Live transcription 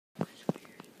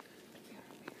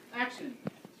Action.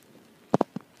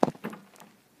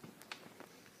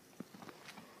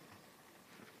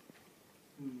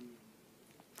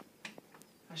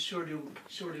 I sure do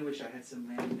wish I had some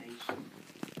lamination.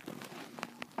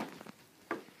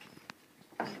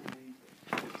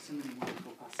 So many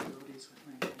wonderful possibilities with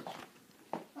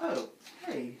lamination. Oh,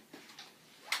 hey.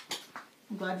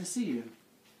 I'm glad to see you.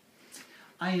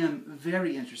 I am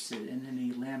very interested in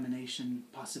any lamination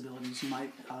possibilities you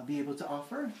might be able to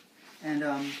offer. And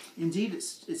indeed,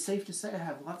 it's safe to say I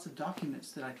have lots of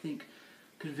documents that I think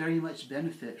could very much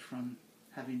benefit from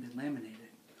having been laminated,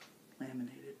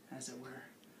 as it were.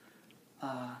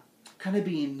 Kind of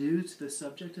being new to the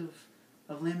subject of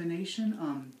lamination,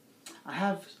 I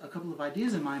have a couple of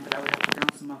ideas in mind, but I would have to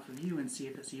bounce them off of you and see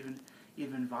if it's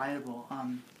even viable.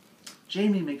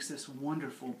 Jamie makes this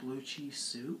wonderful blue cheese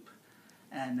soup,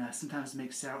 and sometimes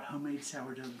makes homemade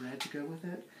sourdough bread to go with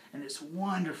it, and it's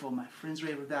wonderful. My friends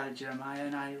rave about it. Jeremiah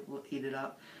and I will eat it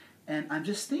up, and I'm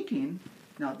just thinking,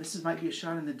 now this might be a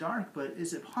shot in the dark, but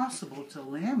is it possible to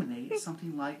laminate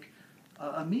something like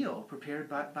a meal prepared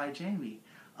by Jamie?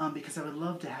 Because I would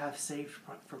love to have saved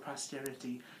for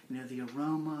posterity, the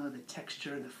aroma, the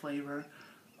texture, the flavor.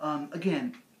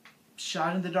 Again,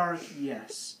 shot in the dark,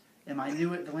 yes. Am I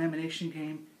new at the lamination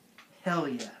game? Hell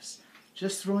yes.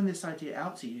 Just throwing this idea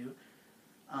out to you,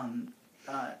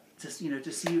 to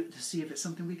see if it's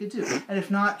something we could do. And if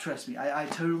not, trust me, I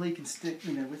totally can stick,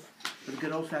 with the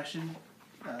good old-fashioned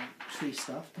tree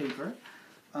stuff, paper.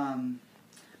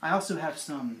 I also have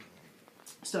some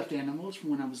stuffed animals from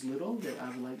when I was little that I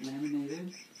would like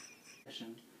laminated.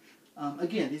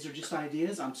 Again, these are just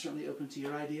ideas. I'm certainly open to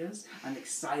your ideas. I'm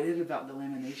excited about the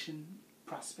lamination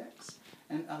prospects,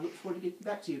 and I look forward to getting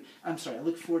back to you. I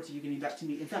look forward to you getting back to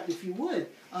me. In fact, if you would,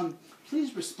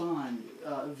 please respond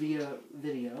via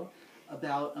video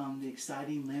about the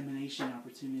exciting lamination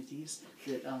opportunities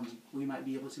that we might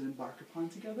be able to embark upon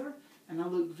together, and I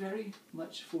look very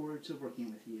much forward to working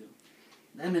with you.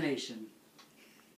 Lamination.